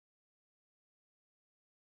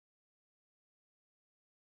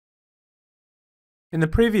In the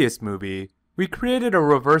previous movie, we created a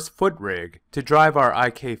reverse foot rig to drive our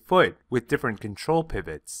IK foot with different control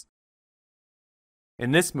pivots.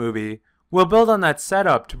 In this movie, we'll build on that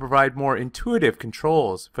setup to provide more intuitive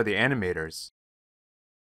controls for the animators.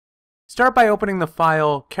 Start by opening the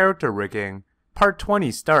file Character Rigging, Part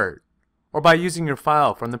 20 Start, or by using your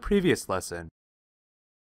file from the previous lesson.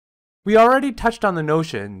 We already touched on the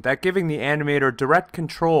notion that giving the animator direct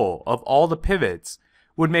control of all the pivots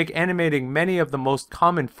would make animating many of the most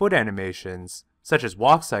common foot animations, such as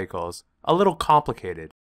walk cycles, a little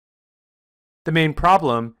complicated. The main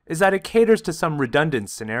problem is that it caters to some redundant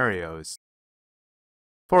scenarios.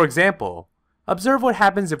 For example, observe what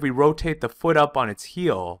happens if we rotate the foot up on its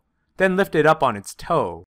heel, then lift it up on its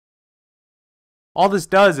toe. All this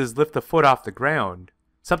does is lift the foot off the ground,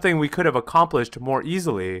 something we could have accomplished more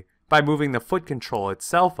easily by moving the foot control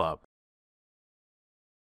itself up.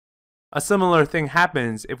 A similar thing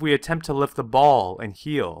happens if we attempt to lift the ball and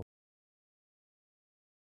heel.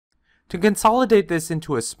 To consolidate this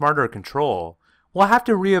into a smarter control, we'll have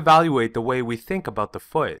to reevaluate the way we think about the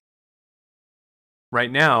foot.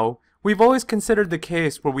 Right now, we've always considered the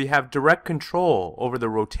case where we have direct control over the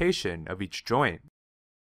rotation of each joint.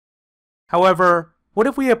 However, what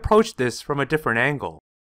if we approach this from a different angle?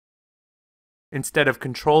 Instead of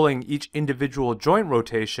controlling each individual joint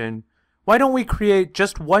rotation, why don't we create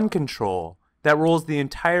just one control that rolls the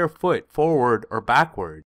entire foot forward or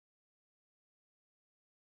backward?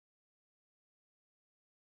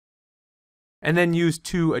 And then use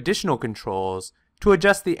two additional controls to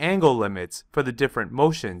adjust the angle limits for the different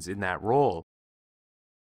motions in that roll.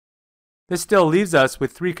 This still leaves us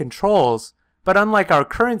with three controls, but unlike our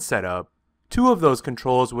current setup, two of those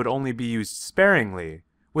controls would only be used sparingly,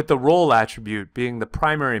 with the roll attribute being the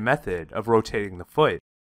primary method of rotating the foot.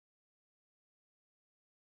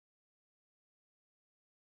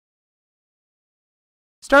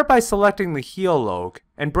 Start by selecting the heel loc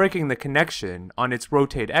and breaking the connection on its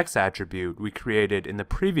rotate X attribute we created in the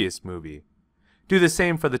previous movie. Do the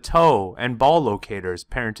same for the toe and ball locators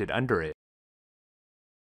parented under it.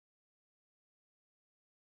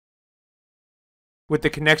 With the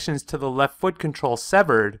connections to the left foot control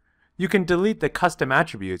severed, you can delete the custom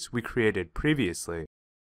attributes we created previously.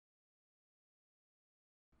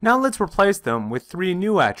 Now let's replace them with three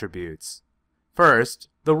new attributes. First,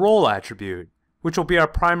 the roll attribute, which will be our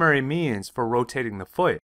primary means for rotating the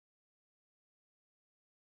foot.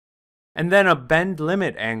 And then a bend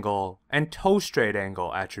limit angle and toe straight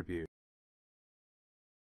angle attribute.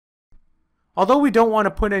 Although we don't want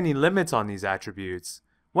to put any limits on these attributes,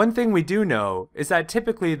 one thing we do know is that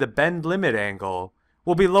typically the bend limit angle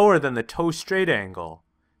will be lower than the toe straight angle,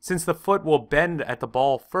 since the foot will bend at the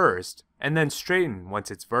ball first and then straighten once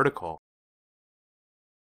it's vertical.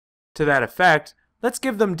 To that effect, let's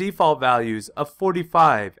give them default values of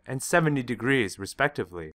 45 and 70 degrees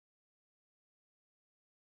respectively.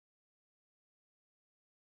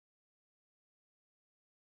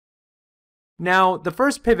 Now, the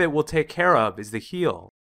first pivot we'll take care of is the heel.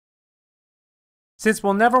 Since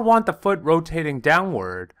we'll never want the foot rotating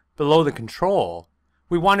downward below the control,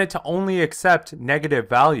 we want it to only accept negative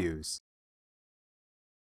values.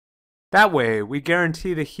 That way, we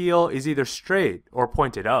guarantee the heel is either straight or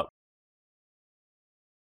pointed up.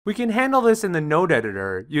 We can handle this in the node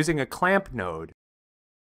editor using a clamp node.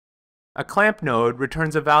 A clamp node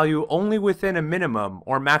returns a value only within a minimum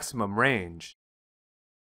or maximum range.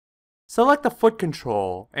 Select the foot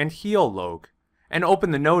control and heel loc and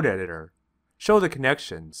open the node editor. Show the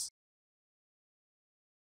connections.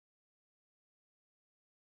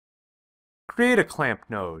 Create a clamp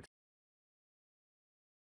node.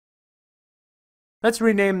 Let's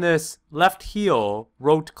rename this left heel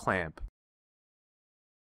rot clamp.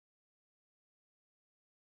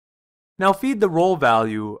 Now feed the roll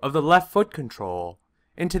value of the left foot control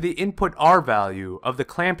into the input R value of the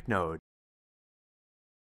clamp node.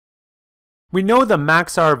 We know the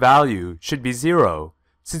max R value should be 0,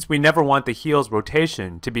 since we never want the heel's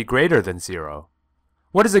rotation to be greater than 0.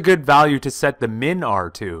 What is a good value to set the min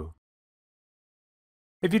R to?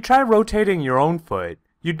 If you try rotating your own foot,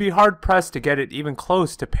 you'd be hard-pressed to get it even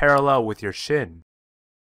close to parallel with your shin.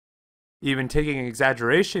 Even taking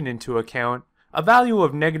exaggeration into account, a value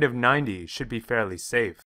of -90 should be fairly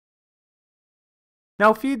safe.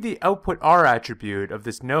 Now feed the output R attribute of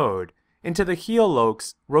this node into the heel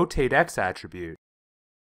loc's rotate X attribute.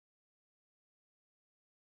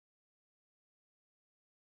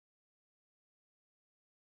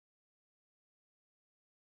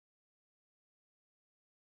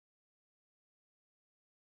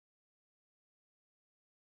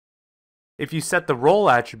 If you set the roll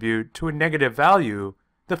attribute to a negative value,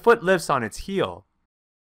 the foot lifts on its heel,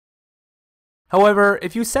 However,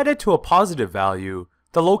 if you set it to a positive value,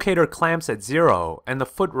 the locator clamps at 0 and the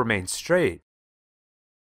foot remains straight.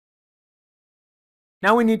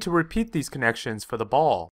 Now we need to repeat these connections for the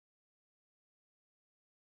ball.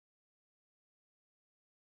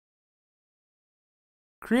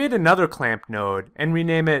 Create another clamp node and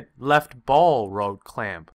rename it left ball road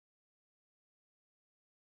clamp.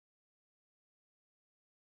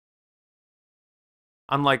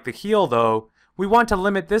 Unlike the heel though, we want to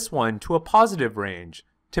limit this one to a positive range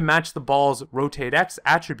to match the ball's rotate X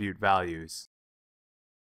attribute values.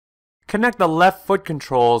 Connect the left foot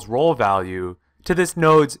control's roll value to this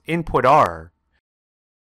node's input R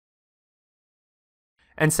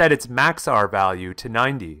and set its max R value to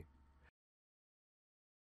 90.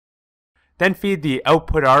 Then feed the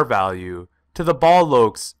output R value to the ball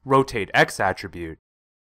loke's rotate X attribute.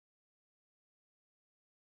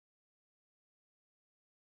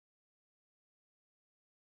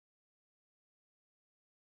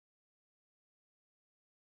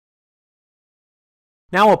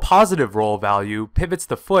 Now a positive roll value pivots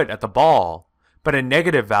the foot at the ball, but a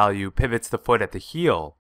negative value pivots the foot at the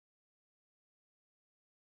heel.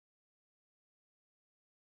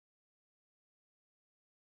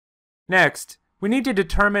 Next, we need to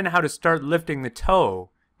determine how to start lifting the toe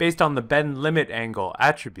based on the bend limit angle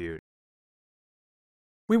attribute.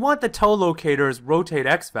 We want the toe locator's rotate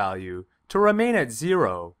X value to remain at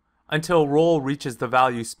 0 until roll reaches the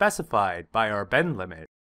value specified by our bend limit.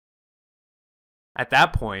 At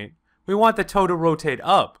that point, we want the toe to rotate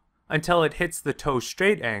up until it hits the toe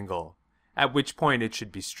straight angle, at which point it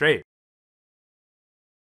should be straight.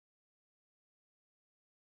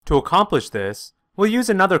 To accomplish this, we'll use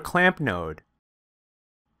another clamp node.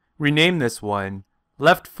 Rename this one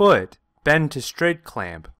left foot bend to straight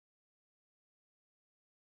clamp.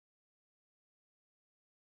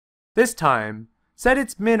 This time, set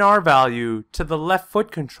its min R value to the left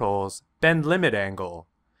foot control's bend limit angle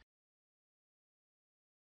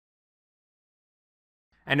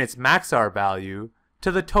and its max R value to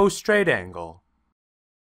the toe straight angle.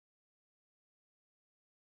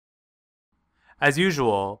 As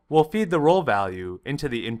usual, we'll feed the roll value into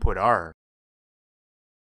the input R.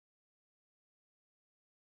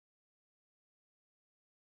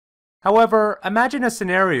 However, imagine a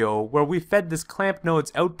scenario where we fed this clamp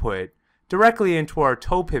node's output directly into our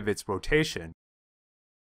toe pivot's rotation.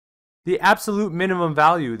 The absolute minimum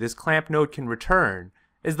value this clamp node can return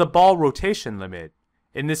is the ball rotation limit,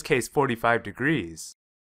 in this case 45 degrees.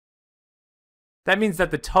 That means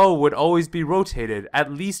that the toe would always be rotated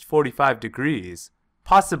at least 45 degrees,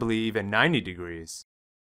 possibly even 90 degrees.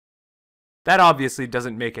 That obviously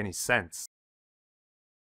doesn't make any sense.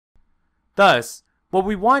 Thus, what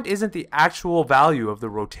we want isn't the actual value of the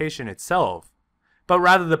rotation itself, but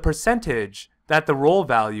rather the percentage that the roll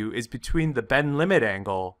value is between the bend limit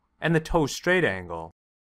angle and the toe straight angle.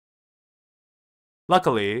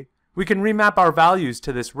 Luckily, we can remap our values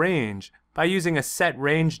to this range by using a set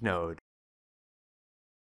range node.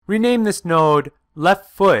 Rename this node left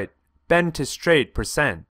foot bend to straight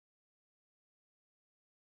 %.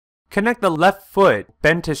 Connect the left foot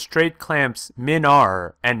bend to straight clamp's min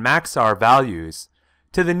R and max R values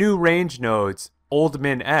to the new range nodes old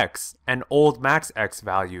min X and old max X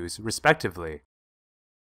values respectively.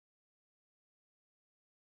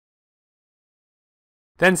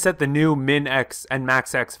 Then set the new min X and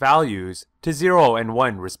max X values to 0 and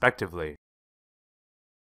 1 respectively.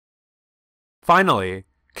 Finally,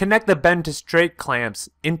 connect the bend to straight clamp's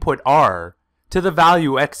input R to the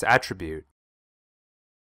value X attribute.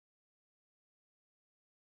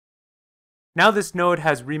 Now this node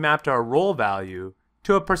has remapped our roll value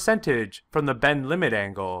to a percentage from the bend limit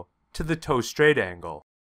angle to the toe straight angle.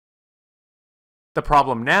 The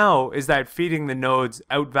problem now is that feeding the node's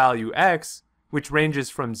out value X, which ranges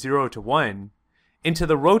from 0 to 1, into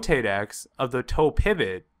the rotate X of the toe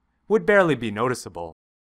pivot would barely be noticeable.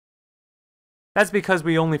 That's because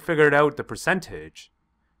we only figured out the percentage.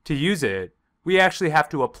 To use it, we actually have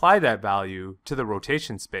to apply that value to the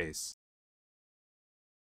rotation space.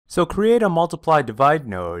 So create a multiply divide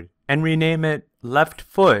node and rename it left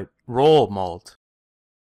foot roll mult.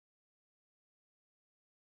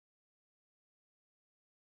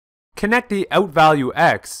 Connect the out value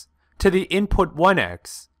X to the input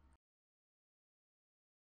 1X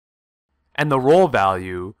and the roll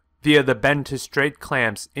value via the bend to straight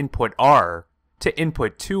clamp's input R to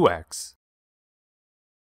input 2X.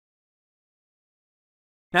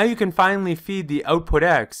 Now you can finally feed the output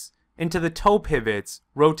X into the toe pivot's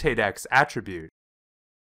rotate X attribute.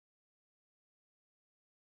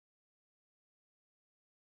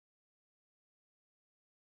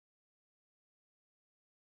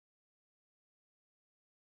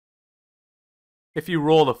 If you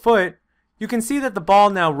roll the foot, you can see that the ball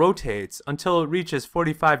now rotates until it reaches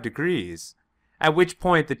 45 degrees, at which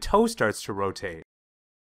point the toe starts to rotate.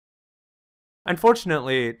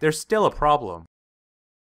 Unfortunately, there's still a problem.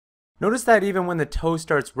 Notice that even when the toe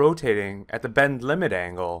starts rotating at the bend limit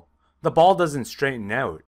angle, the ball doesn't straighten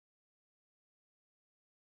out.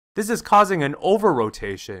 This is causing an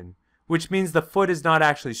over-rotation, which means the foot is not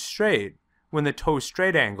actually straight when the toe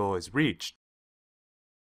straight angle is reached.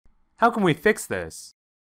 How can we fix this?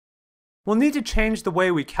 We'll need to change the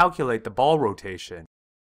way we calculate the ball rotation.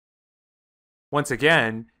 Once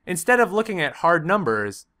again, instead of looking at hard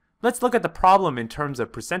numbers, let's look at the problem in terms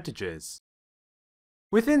of percentages.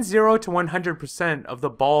 Within 0 to 100% of the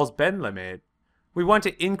ball's bend limit, we want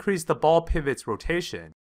to increase the ball pivot's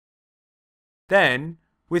rotation. Then,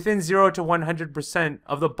 within 0 to 100%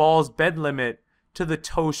 of the ball's bend limit to the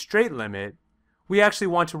toe straight limit, we actually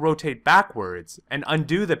want to rotate backwards and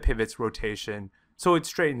undo the pivot's rotation so it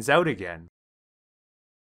straightens out again.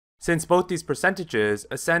 Since both these percentages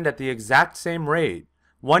ascend at the exact same rate,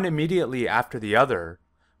 one immediately after the other,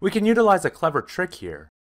 we can utilize a clever trick here.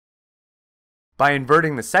 By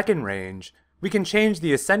inverting the second range, we can change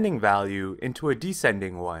the ascending value into a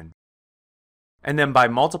descending one. And then by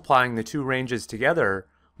multiplying the two ranges together,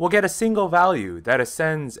 we'll get a single value that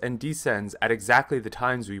ascends and descends at exactly the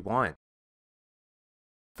times we want.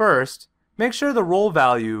 First, make sure the roll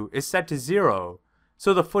value is set to 0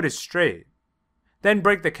 so the foot is straight. Then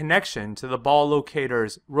break the connection to the ball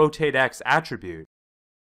locator's RotateX attribute.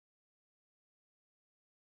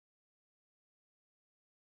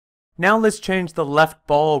 Now let's change the left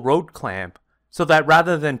ball rot clamp so that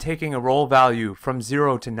rather than taking a roll value from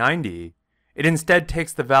 0 to 90, it instead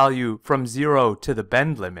takes the value from 0 to the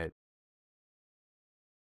bend limit.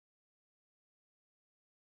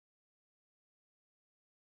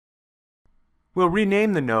 We'll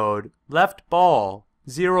rename the node left ball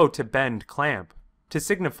 0 to bend clamp to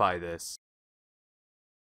signify this.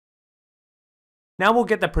 Now we'll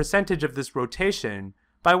get the percentage of this rotation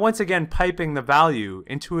by once again piping the value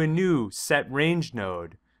into a new set range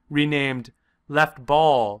node, renamed left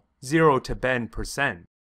ball 0 to bend %.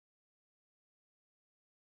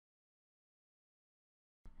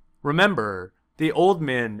 Remember, the old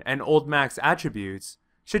min and old max attributes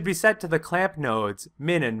should be set to the clamp nodes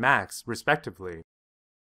min and max respectively.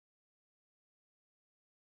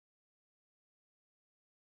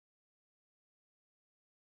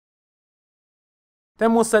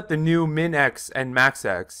 Then we'll set the new min-x and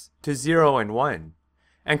max-x to 0 and 1,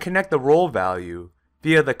 and connect the roll value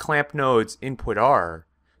via the clamp node's input r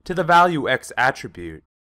to the value x attribute.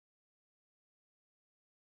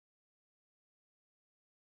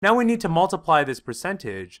 Now we need to multiply this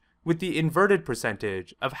percentage with the inverted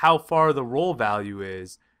percentage of how far the roll value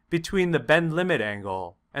is between the bend limit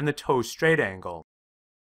angle and the toe straight angle.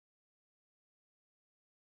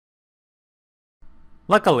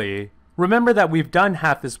 Luckily, remember that we've done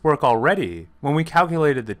half this work already when we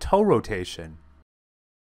calculated the toe rotation.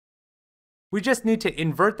 We just need to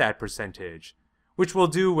invert that percentage, which we'll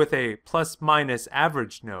do with a plus-minus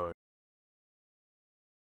average node.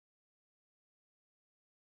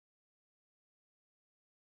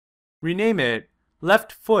 Rename it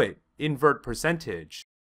left foot invert percentage.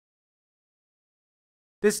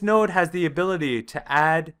 This node has the ability to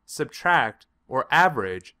add, subtract, or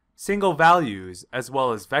average single values as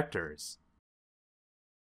well as vectors.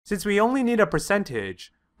 Since we only need a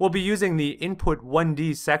percentage, we'll be using the input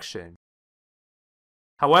 1D section.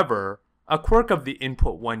 However, a quirk of the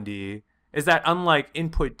input 1D is that unlike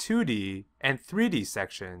input 2D and 3D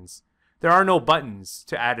sections, there are no buttons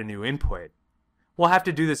to add a new input. We'll have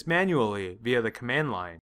to do this manually via the command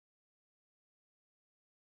line.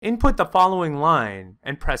 Input the following line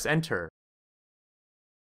and press enter.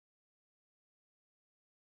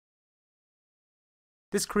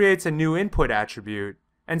 This creates a new input attribute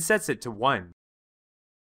and sets it to 1.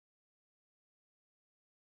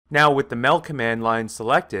 Now with the mel command line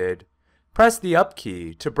selected, press the up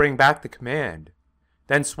key to bring back the command,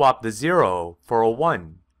 then swap the 0 for a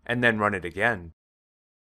 1, and then run it again.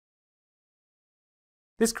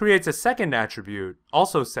 This creates a second attribute,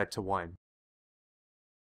 also set to 1.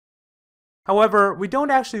 However, we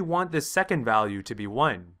don't actually want this second value to be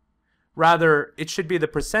 1. Rather, it should be the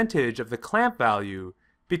percentage of the clamp value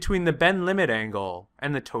between the bend limit angle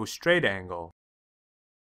and the toe straight angle.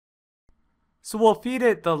 So we'll feed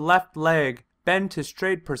it the left leg bend to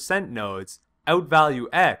straight % nodes out value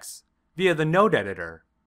x via the node editor.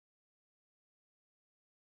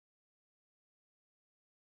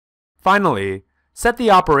 Finally, set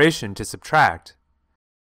the operation to subtract.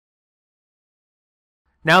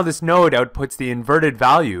 Now this node outputs the inverted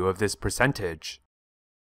value of this percentage.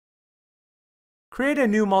 create a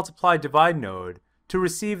new multiply divide node to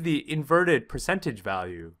receive the inverted percentage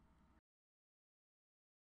value.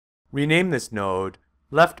 Rename this node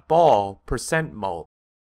left ball %mult.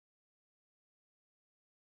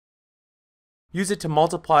 Use it to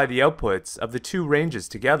multiply the outputs of the two ranges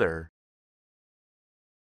together.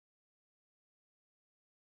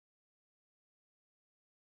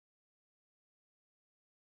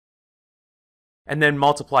 And then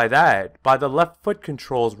multiply that by the left foot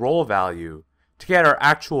control's roll value to get our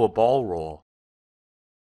actual ball roll.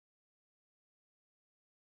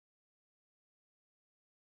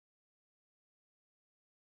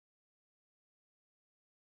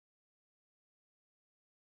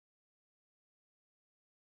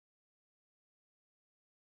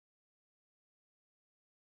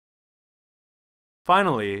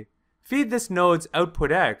 Finally, feed this node's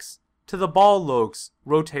output x to the ball loke's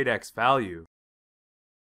rotate x value.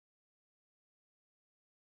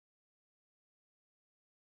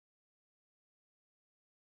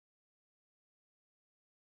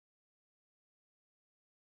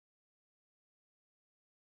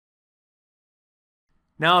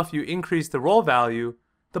 Now if you increase the roll value,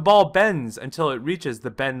 the ball bends until it reaches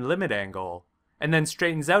the bend limit angle, and then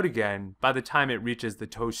straightens out again by the time it reaches the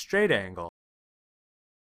toe straight angle.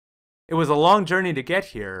 It was a long journey to get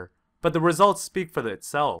here, but the results speak for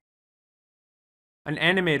itself. An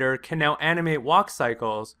animator can now animate walk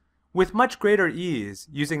cycles with much greater ease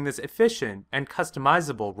using this efficient and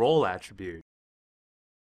customizable roll attribute.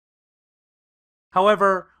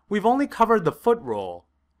 However, we've only covered the foot roll.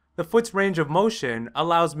 The foot's range of motion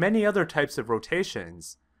allows many other types of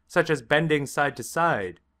rotations, such as bending side to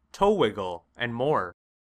side, toe wiggle, and more.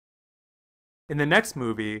 In the next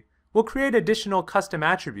movie, we'll create additional custom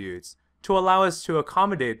attributes to allow us to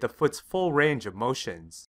accommodate the foot's full range of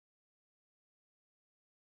motions.